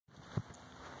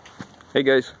Hey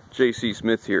guys, JC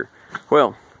Smith here.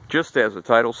 Well, just as the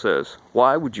title says,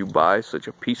 why would you buy such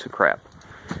a piece of crap?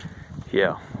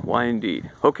 Yeah, why indeed.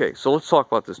 Okay, so let's talk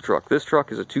about this truck. This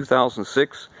truck is a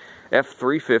 2006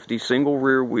 F350 single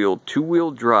rear wheel,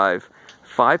 two-wheel drive,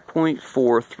 5.4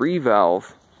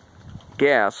 3-valve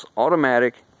gas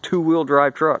automatic two-wheel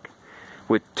drive truck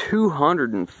with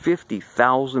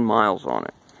 250,000 miles on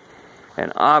it,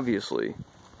 and obviously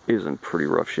is in pretty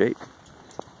rough shape.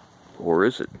 Or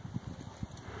is it?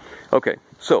 Okay,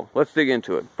 so let's dig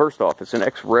into it. First off, it's an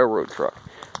ex-railroad truck.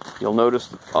 You'll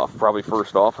notice, probably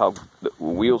first off, how the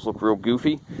wheels look real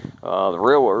goofy. The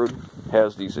railroad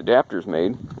has these adapters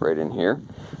made right in here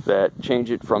that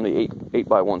change it from the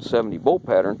 8x170 bolt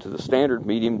pattern to the standard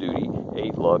medium-duty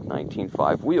 8-lug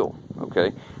 19.5 wheel.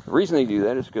 Okay, the reason they do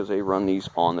that is because they run these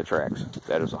on the tracks.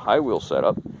 That is a high wheel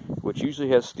setup, which usually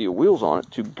has steel wheels on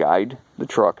it to guide the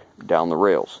truck down the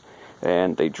rails.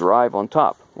 And they drive on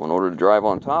top. Well, in order to drive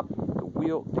on top,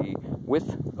 the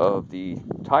width of the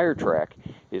tire track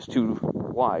is too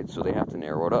wide, so they have to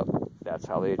narrow it up. That's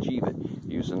how they achieve it.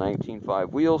 Use the 19.5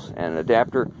 wheels and an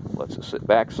adapter, lets it sit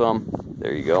back some.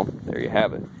 There you go, there you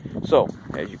have it. So,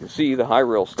 as you can see, the high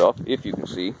rail stuff, if you can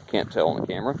see, can't tell on the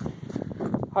camera,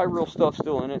 high rail stuff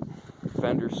still in it,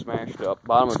 fender's smashed up,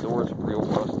 bottom of the door is real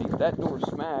rusty. That door's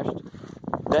smashed,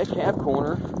 that cab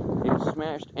corner is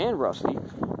smashed and rusty.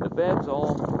 The bed's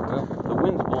all, well, the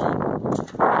wind's blowing.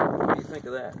 What do you think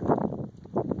of that?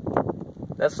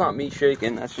 That's not me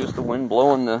shaking, that's just the wind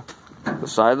blowing the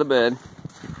side of the bed.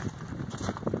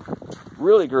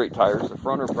 Really great tires. The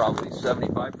front are probably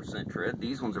 75% tread.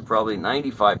 These ones are probably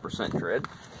 95% tread.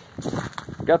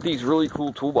 Got these really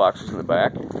cool toolboxes in the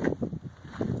back.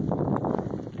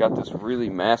 Got this really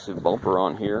massive bumper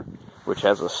on here, which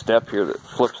has a step here that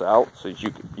flips out so that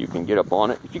you can get up on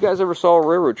it. If you guys ever saw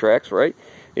railroad tracks, right?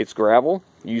 It's gravel,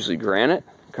 usually granite,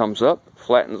 comes up,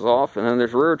 flattens off, and then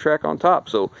there's a railroad track on top.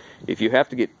 So if you have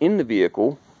to get in the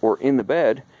vehicle or in the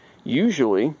bed,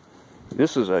 usually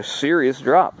this is a serious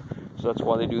drop. So that's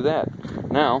why they do that.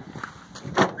 Now,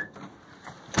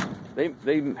 they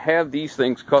have these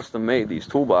things custom made, these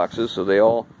toolboxes,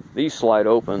 so these slide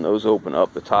open, those open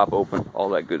up, the top open, all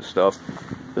that good stuff.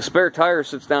 The spare tire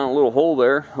sits down a little hole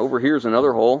there. Over here's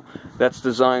another hole. That's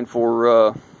designed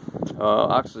for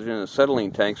oxygen and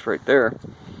acetylene tanks right there.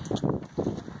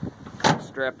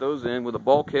 Strap those in with a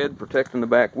bulkhead protecting the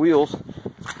back wheels.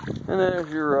 And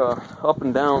there's your up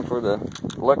and down for the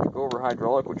electric over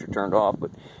hydraulic, which are turned off,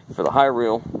 but for the high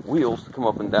rail wheels to come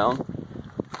up and down.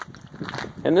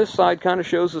 And this side kind of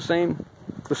shows the same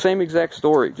exact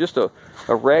story. Just a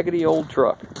raggedy old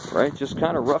truck, right? Just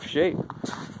kind of rough shape.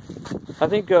 I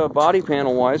think body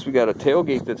panel wise, we got a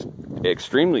tailgate that's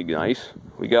extremely nice.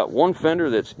 We got one fender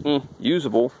that's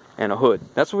usable and a hood.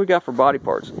 That's what we got for body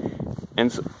parts. And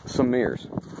some mirrors.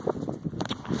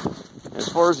 As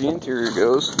far as the interior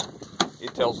goes,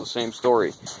 it tells the same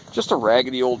story. Just a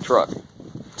raggedy old truck.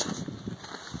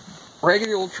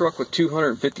 Raggedy old truck with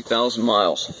 250,000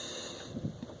 miles.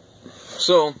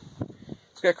 So,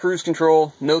 it's got cruise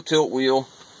control, no tilt wheel,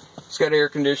 it's got air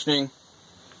conditioning,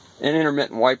 and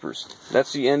intermittent wipers.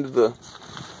 That's the end of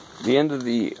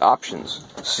the options.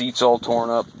 Seats all torn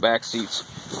up, back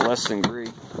seats less than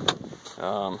great.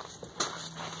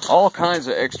 All kinds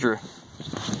of extra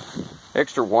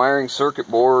wiring, circuit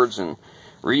boards and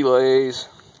relays.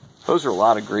 Those are a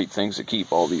lot of great things to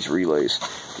keep, all these relays.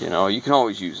 You know, you can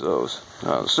always use those.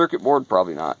 The circuit board,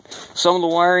 probably not. Some of the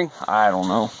wiring, I don't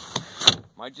know.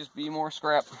 Might just be more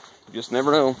scrap. You just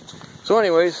never know. So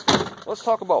anyways, let's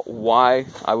talk about why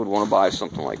I would want to buy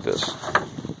something like this.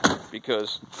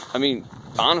 Because, I mean,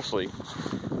 honestly,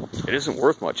 it isn't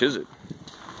worth much, is it?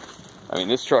 I mean,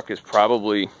 this truck is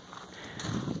probably,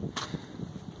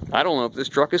 I don't know if this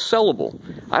truck is sellable.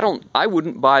 I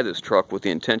wouldn't buy this truck with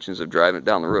the intentions of driving it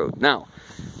down the road. Now,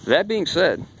 that being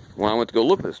said, when I went to go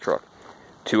look at this truck,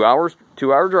 2 hour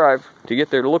drive to get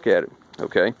there to look at it,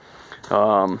 okay?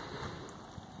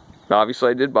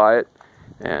 Obviously I did buy it,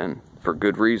 and for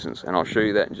good reasons, and I'll show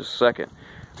you that in just a second.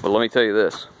 But let me tell you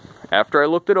this, after I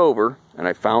looked it over, and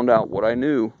I found out what I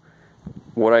knew,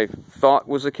 what I thought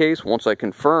was the case, once I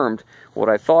confirmed what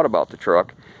I thought about the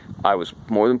truck, I was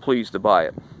more than pleased to buy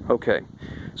it. Okay,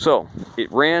 so it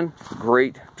ran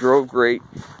great, drove great,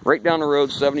 right down the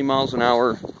road, 70 miles an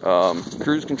hour,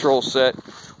 cruise control set,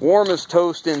 warm as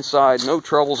toast inside, no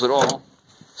troubles at all.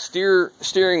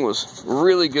 Steering was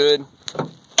really good.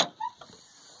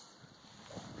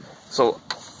 So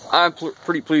I'm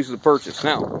pretty pleased with the purchase.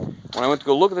 Now, when I went to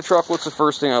go look at the truck, what's the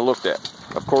first thing I looked at?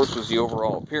 Of course, was the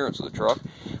overall appearance of the truck,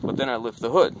 but then I lift the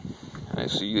hood, and I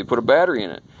see they put a battery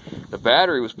in it. The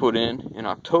battery was put in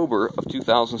October of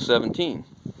 2017.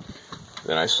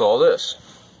 Then I saw this.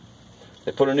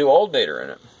 They put a new alternator in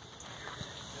it.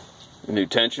 A new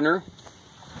tensioner.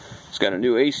 It's got a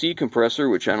new AC compressor,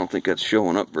 which I don't think that's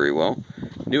showing up very well.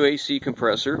 New AC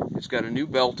compressor. It's got a new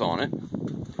belt on it.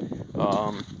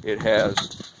 It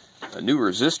has a new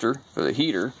resistor for the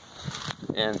heater.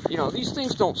 And, you know, these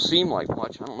things don't seem like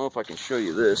much. I don't know if I can show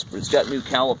you this, but it's got new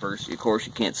calipers. Of course,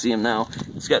 you can't see them now.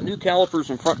 It's got new calipers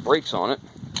and front brakes on it.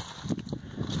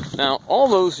 Now, all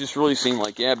those just really seem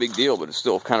like, yeah, big deal, but it's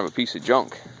still kind of a piece of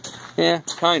junk. Yeah,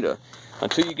 kind of.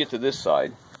 Until you get to this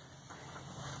side,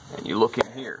 and you look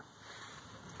in here.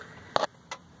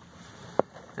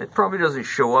 It probably doesn't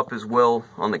show up as well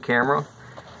on the camera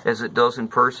as it does in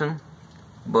person,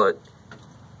 but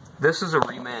this is a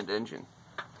reman engine.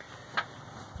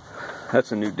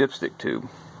 That's a new dipstick tube.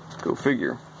 Go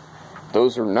figure.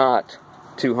 Those are not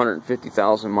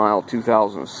 250,000 mile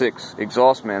 2006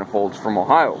 exhaust manifolds from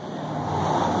Ohio.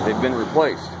 They've been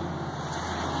replaced.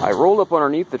 I rolled up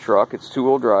underneath the truck. It's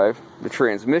two-wheel drive. The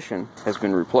transmission has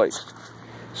been replaced.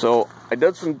 So I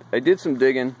did some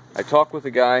digging. I talked with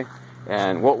a guy,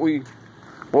 and what we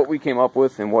came up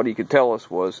with and what he could tell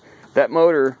us was that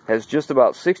motor has just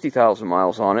about 60,000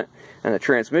 miles on it, and the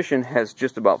transmission has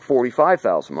just about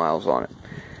 45,000 miles on it.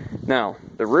 Now,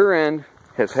 the rear end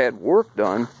has had work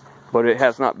done, but it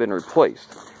has not been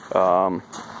replaced.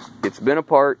 It's been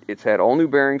apart. It's had all new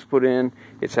bearings put in.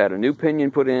 It's had a new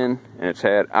pinion put in, and it's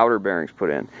had outer bearings put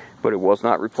in, but it was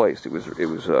not replaced. It was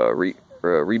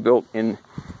rebuilt in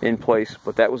place,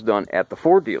 but that was done at the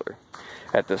Ford dealer.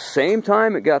 At the same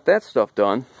time it got that stuff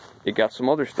done, it got some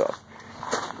other stuff.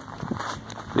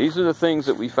 These are the things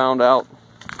that we found out,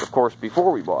 of course,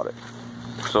 before we bought it.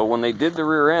 So when they did the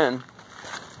rear end,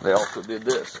 they also did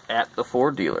this at the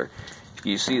Ford dealer.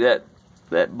 You see that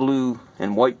blue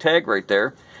and white tag right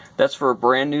there? That's for a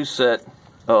brand new set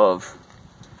of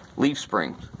leaf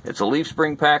springs. It's a leaf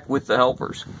spring pack with the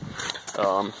helpers.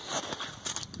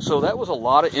 So that was a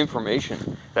lot of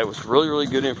information. That was really, really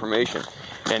good information.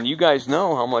 And you guys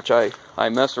know how much I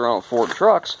mess around with Ford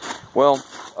trucks. Well,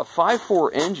 a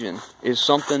 5.4 engine is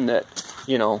something that,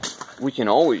 you know, we can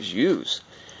always use.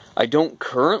 I don't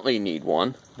currently need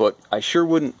one, but I sure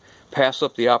wouldn't pass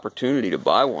up the opportunity to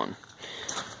buy one.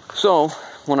 So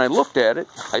when I looked at it,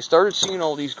 I started seeing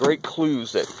all these great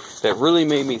clues that really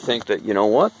made me think that, you know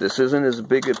what, this isn't as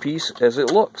big a piece as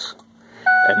it looks.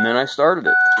 And then I started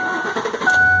it.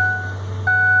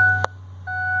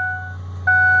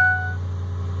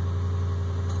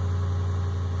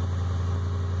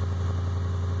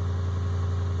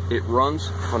 It runs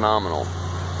phenomenal.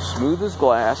 Smooth as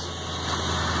glass.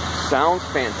 Sounds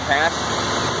fantastic.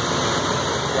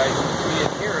 You guys can see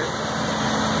it, hear it.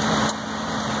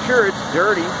 Sure, it's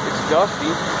dirty, it's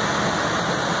dusty,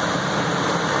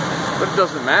 but it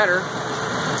doesn't matter.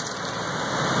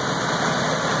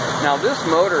 Now this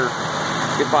motor,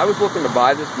 if I was looking to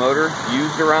buy this motor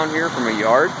used around here from a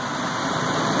yard,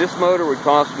 this motor would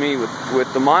cost me,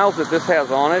 with the miles that this has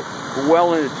on it,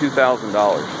 well into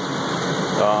 $2,000.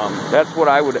 That's what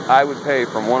I would pay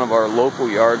from one of our local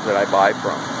yards that I buy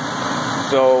from.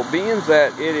 So, being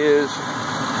that it is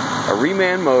a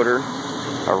reman motor,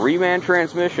 a reman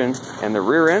transmission, and the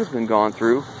rear end's been gone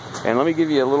through, and let me give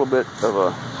you a little bit of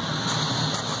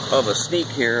a sneak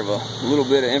here of a little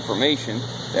bit of information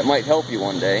that might help you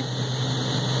one day.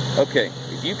 Okay,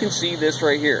 if you can see this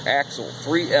right here, axle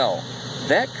 3L,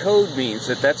 that code means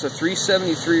that that's a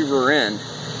 373 rear end,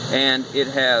 and it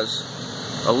has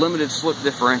a limited slip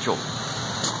differential.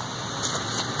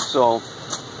 So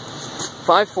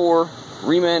 5.4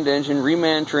 reman engine,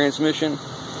 reman transmission,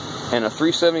 and a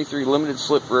 373 limited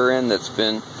slip rear end that's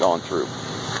been gone through.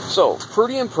 So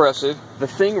pretty impressive. The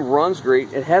thing runs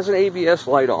great. It has an ABS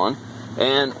light on,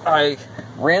 and I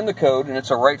ran the code, and it's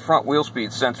a right front wheel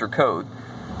speed sensor code,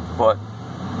 but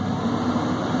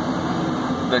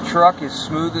the truck is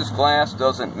smooth as glass,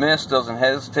 doesn't miss, doesn't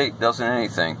hesitate, doesn't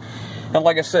anything. And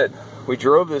like I said, we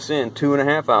drove this in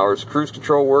 2.5 hours. Cruise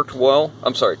control worked well.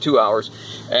 I'm sorry, 2 hours.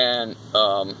 And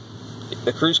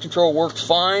the cruise control worked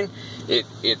fine. It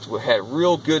had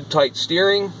real good tight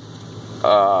steering.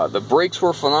 The brakes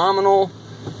were phenomenal.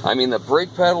 I mean, the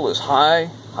brake pedal is high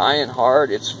and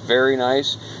hard. It's very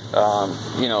nice.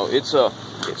 You know, it's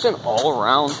an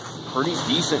all-around pretty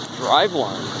decent drive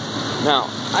line. Now,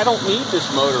 I don't need this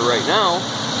motor right now,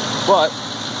 but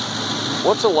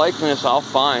what's a likeness I'll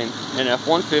find an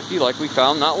F-150 like we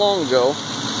found not long ago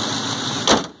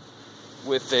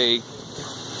with a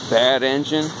bad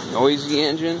engine, noisy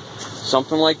engine,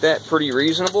 something like that, pretty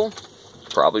reasonable,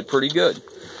 probably pretty good.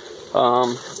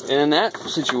 And in that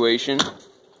situation,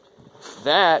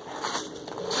 that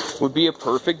would be a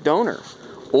perfect donor.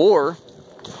 Or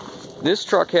this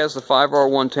truck has the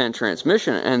 5R110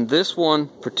 transmission, and this one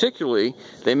particularly,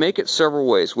 they make it several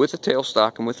ways, with a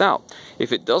tailstock and without.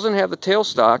 If it doesn't have the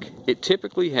tailstock, it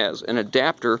typically has an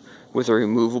adapter with a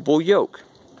removable yoke.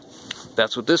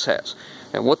 That's what this has.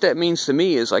 And what that means to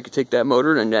me is I could take that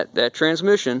motor and that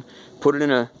transmission, put it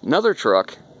in another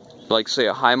truck, like say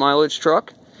a high mileage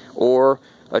truck, or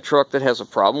a truck that has a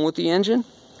problem with the engine,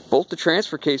 bolt the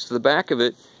transfer case to the back of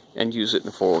it, and use it in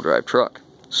a four-wheel drive truck.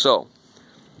 So,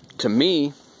 to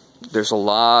me, there's a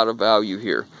lot of value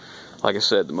here. Like I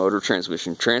said, the motor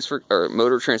transmission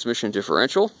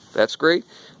differential, that's great.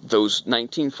 Those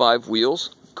 19.5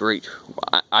 wheels, great.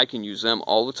 I can use them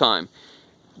all the time.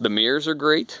 The mirrors are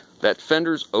great. That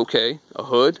fender's okay. A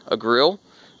hood, a grill,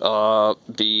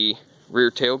 the rear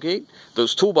tailgate.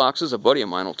 Those toolboxes, a buddy of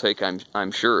mine will take,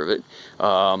 I'm sure of it.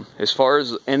 As far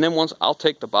as, and then once I'll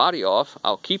take the body off,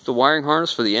 I'll keep the wiring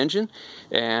harness for the engine,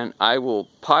 and I will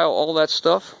pile all that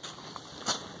stuff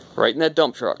right in that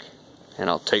dump truck, and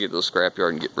I'll take it to the scrapyard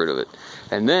and get rid of it.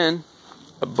 And then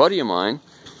a buddy of mine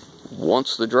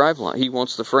wants the driveline. He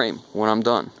wants the frame when I'm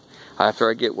done. After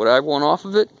I get what I want off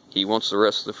of it, he wants the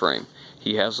rest of the frame.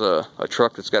 He has a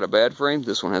truck that's got a bad frame.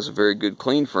 This one has a very good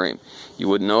clean frame. You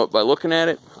wouldn't know it by looking at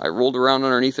it. I rolled around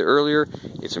underneath it earlier.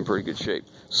 It's in pretty good shape.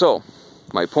 So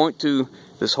my point to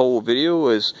this whole video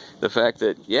is the fact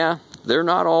that, yeah, they're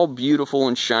not all beautiful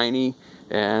and shiny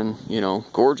and, you know,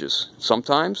 gorgeous.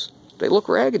 Sometimes they look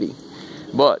raggedy.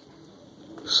 But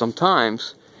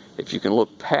sometimes, if you can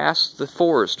look past the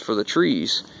forest for the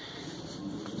trees,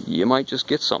 you might just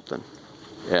get something.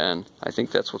 And I think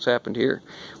that's what's happened here.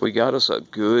 We got us a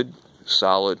good,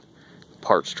 solid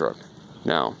parts truck.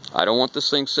 Now, I don't want this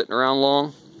thing sitting around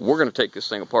long. We're going to take this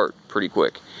thing apart pretty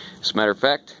quick. As a matter of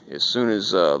fact, as soon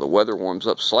as the weather warms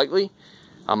up slightly,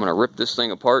 I'm going to rip this thing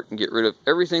apart and get rid of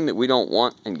everything that we don't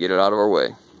want and get it out of our way.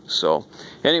 So,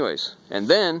 anyways, and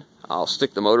then I'll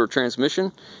stick the motor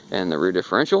transmission and the rear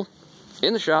differential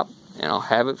in the shop, and I'll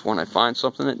have it when I find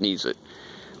something that needs it.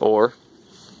 Or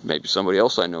maybe somebody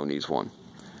else I know needs one.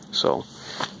 So,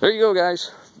 there you go,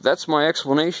 guys. That's my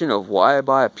explanation of why I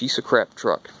buy a piece of crap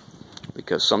truck.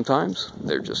 Because sometimes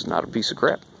they're just not a piece of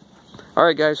crap.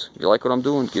 Alright, guys, if you like what I'm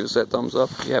doing, give us that thumbs up.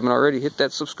 If you haven't already, hit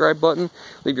that subscribe button.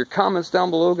 Leave your comments down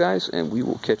below, guys, and we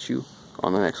will catch you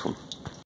on the next one.